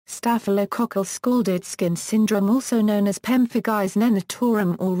staphylococcal scalded skin syndrome, also known as Pemphigus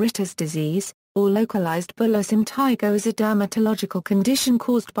neonatorum or Ritter's disease, or localized bullous impetigo, is a dermatological condition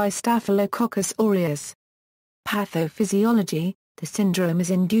caused by Staphylococcus aureus. Pathophysiology: the syndrome is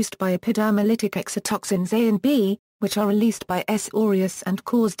induced by epidermolytic exotoxins A and B, which are released by S. aureus and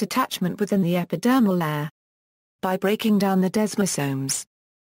cause detachment within the epidermal layer. By breaking down the desmosomes,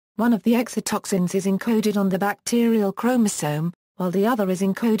 one of the exotoxins is encoded on the bacterial chromosome, while the other is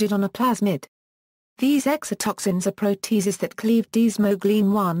encoded on a plasmid. These exotoxins are proteases that cleave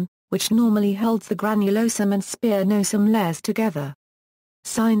desmoglein 1, which normally holds the granulosome and spinosome layers together.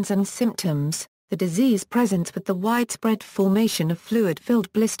 Signs and symptoms: the disease presents with the widespread formation of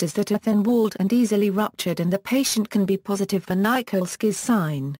fluid-filled blisters that are thin-walled and easily ruptured, and the patient can be positive for Nicolsky's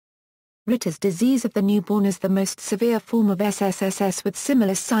sign. Ritter's disease of the newborn is the most severe form of SSSS with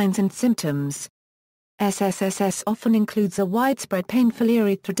similar signs and symptoms. SSSS often includes a widespread painful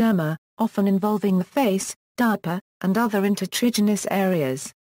erythroderma, often involving the face, diaper, and other intertriginous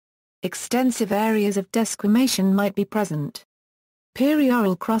areas. Extensive areas of desquamation might be present.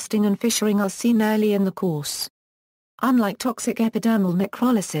 Perioral crusting and fissuring are seen early in the course. Unlike toxic epidermal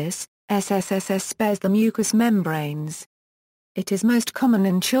necrolysis, SSSS spares the mucous membranes. It is most common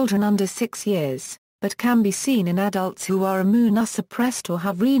in children under 6 years, but can be seen in adults who are immunosuppressed or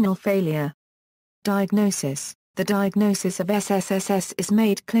have renal failure. Diagnosis: the diagnosis of SSSS is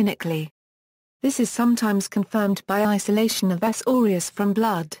made clinically. This is sometimes confirmed by isolation of S. aureus from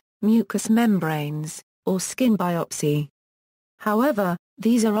blood, mucous membranes, or skin biopsy. However,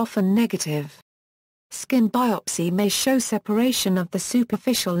 these are often negative. Skin biopsy may show separation of the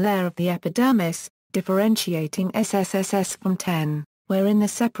superficial layer of the epidermis, differentiating SSSS from TEN, wherein the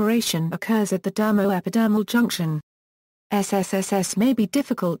separation occurs at the dermoepidermal junction. SSSS may be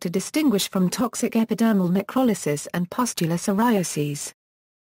difficult to distinguish from toxic epidermal necrolysis and pustulous aureosis.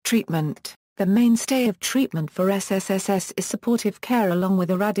 Treatment: the mainstay of treatment for SSSS is supportive care along with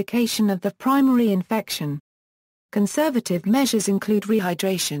eradication of the primary infection. Conservative measures include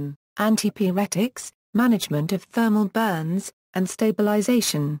rehydration, antipyretics, management of thermal burns, and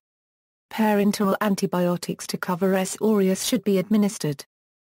stabilization. Parenteral antibiotics to cover S. aureus should be administered.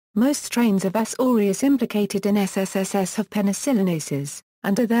 Most strains of S. aureus implicated in SSSS have penicillinases,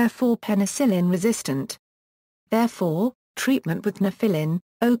 and are therefore penicillin-resistant. Therefore, treatment with nafilin,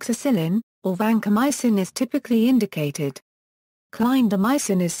 oxacillin, or vancomycin is typically indicated.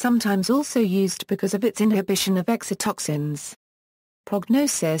 Clindamycin is sometimes also used because of its inhibition of exotoxins.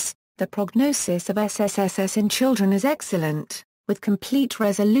 Prognosis: the prognosis of SSSS in children is excellent, with complete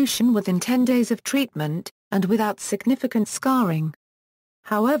resolution within 10 days of treatment, and without significant scarring.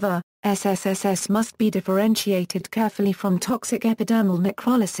 However, SSSS must be differentiated carefully from toxic epidermal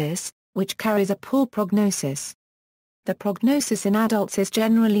necrolysis, which carries a poor prognosis. The prognosis in adults is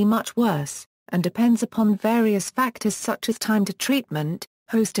generally much worse, and depends upon various factors such as time to treatment,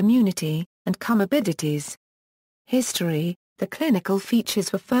 host immunity, and comorbidities. History: the clinical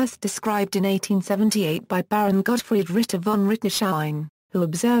features were first described in 1878 by Baron Gottfried Ritter von Ritterschein, who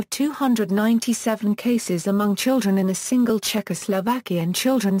observed 297 cases among children in a single Czechoslovakian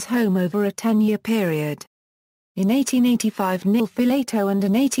children's home over a 10-year period. In 1885 Nil Filato and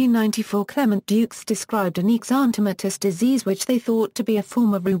in 1894 Clement Dukes described an exanthematous disease which they thought to be a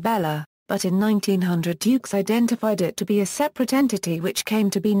form of rubella, but in 1900 Dukes identified it to be a separate entity which came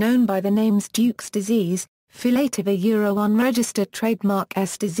to be known by the names Dukes disease, Filativa unregistered trademark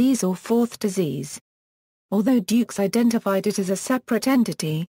S disease or fourth disease. Although Dukes identified it as a separate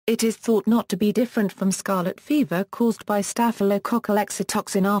entity, it is thought not to be different from scarlet fever caused by staphylococcal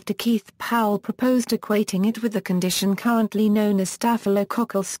exotoxin after Keith Powell proposed equating it with the condition currently known as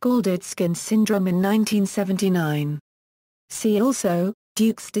staphylococcal scalded skin syndrome in 1979. See also,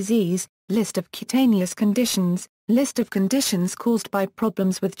 Dukes disease, list of cutaneous conditions, list of conditions caused by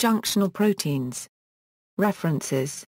problems with junctional proteins. References